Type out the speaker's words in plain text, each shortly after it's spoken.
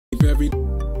every.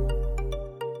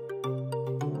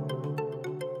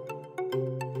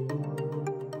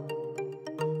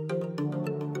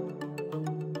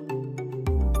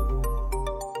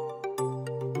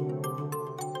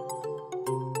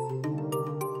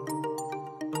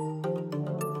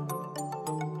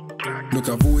 Look,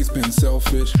 I've always been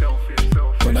selfish,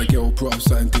 but that girl brought up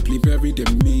something deeply buried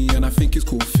in me, and I think it's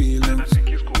cool feelings.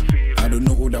 I don't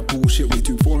know all that bullshit, way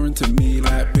too foreign to me.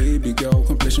 Like baby girl,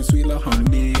 complexion sweet like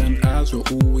honey, and Azrael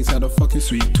always had a fucking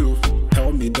sweet tooth.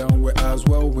 Held me down with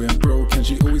Azrael when broke, and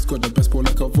she always got the best ball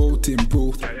like a voting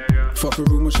booth. Fuck a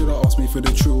rumor, should've asked me for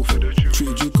the truth.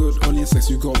 Treated you good, only in sex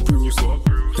you got bruised.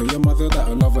 Tell your mother that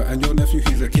I love her, and your nephew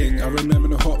he's a king. I remember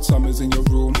the hot summers in your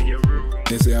room.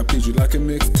 They say I played you like a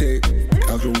mixtape.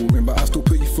 I was a woman, but I still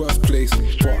put you first place.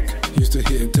 Fuck, used to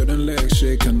hit it till the legs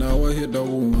shake, and now I hit the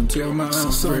wall until my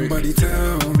hands break. Somebody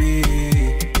tell me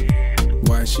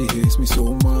why she hates me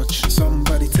so much.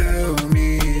 Somebody tell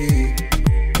me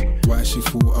why she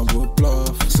thought I would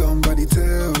bluff. Somebody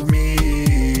tell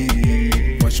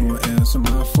me why she won't answer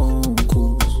my phone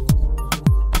calls.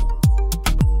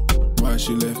 Why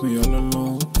she left me all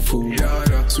alone, fool.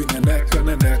 Sweet the neck on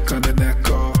the neck on the neck,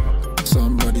 oh.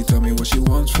 Somebody tell me what she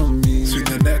wants from me. Sweet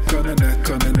the neck on the neck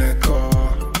on the neck,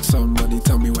 oh. Somebody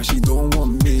tell me why she don't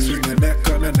want me. Sweet the neck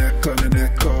on the neck on the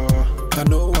neck, oh. I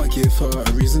know I gave her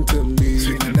a reason to leave.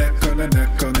 Sweet the neck on the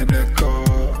neck on the neck,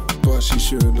 oh. But she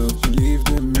should've believed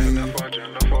in me.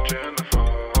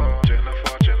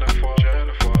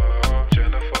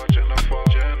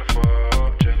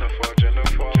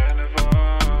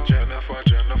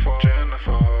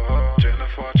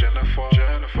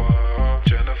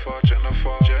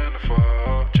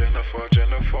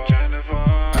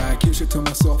 To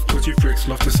myself, cause you pricks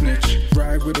love to snitch.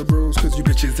 Ride with the bros, cause you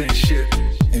bitches ain't shit.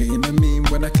 Ain't a meme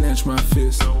when I clench my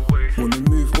fist. Wanna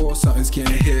move or something's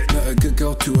getting hit. Let a good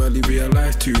girl too early,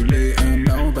 realize too late. And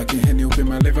now I'm back in Henny, hoping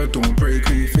my liver don't break.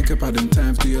 When you think about them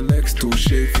times, do your legs still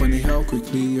shake? Funny how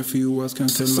quickly a few words can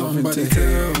turn love into hate.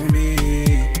 Somebody tell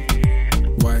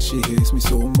me why she hates me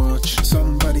so much.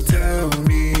 Somebody tell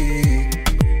me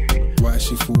why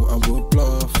she thought I would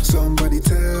bluff. Somebody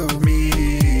tell me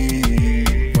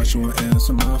she won't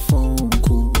answer my phone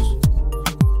calls.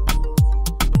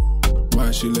 Why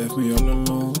she left me all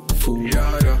alone, fool.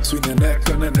 Sweet the neck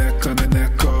on the neck on the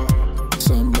neck, oh.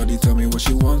 Somebody tell me what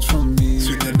she wants from me.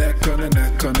 Sweet the neck on the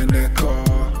neck on the neck,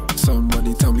 oh.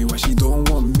 Somebody tell me why she don't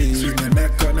want me. Sweet the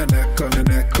neck on the neck on the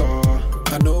neck, oh.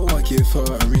 I know I gave her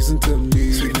a reason to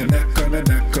leave. Sweet the neck on the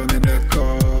neck on the neck,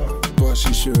 oh. But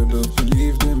she should've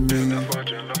believed in me.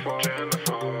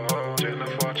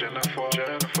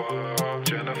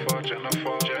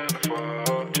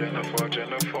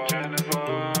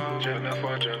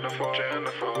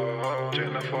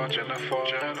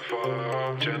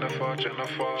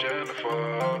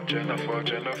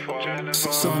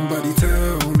 Somebody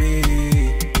tell me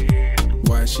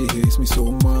why she hates me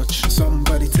so much.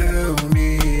 Somebody tell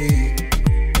me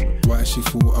why she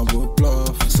thought I would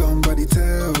bluff. Somebody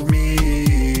tell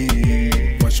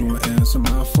me why she won't answer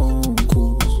my phone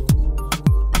calls.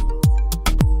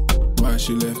 Why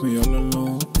she left me all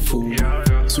alone, fool.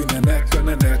 Sweet the neck on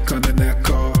the neck on the neck,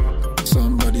 oh.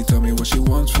 Somebody tell me what she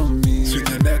wants from me. Sweet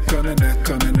the neck on the neck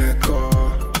on the neck,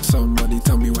 oh. Somebody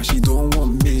tell me why she don't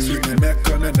want me. Sweet the neck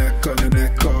on the neck on the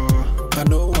neck, oh. I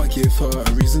know I gave her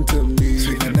a reason to leave.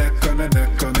 Sweet the neck on the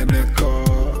neck on the neck,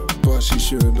 oh. But she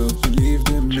should've believed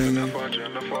in me. Jennifer,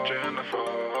 Jennifer, Jennifer,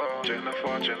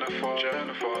 Jennifer, Jennifer,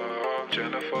 Jennifer,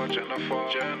 Jennifer, Jennifer,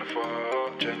 Jennifer,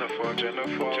 Jennifer,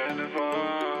 Jennifer,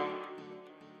 Jennifer.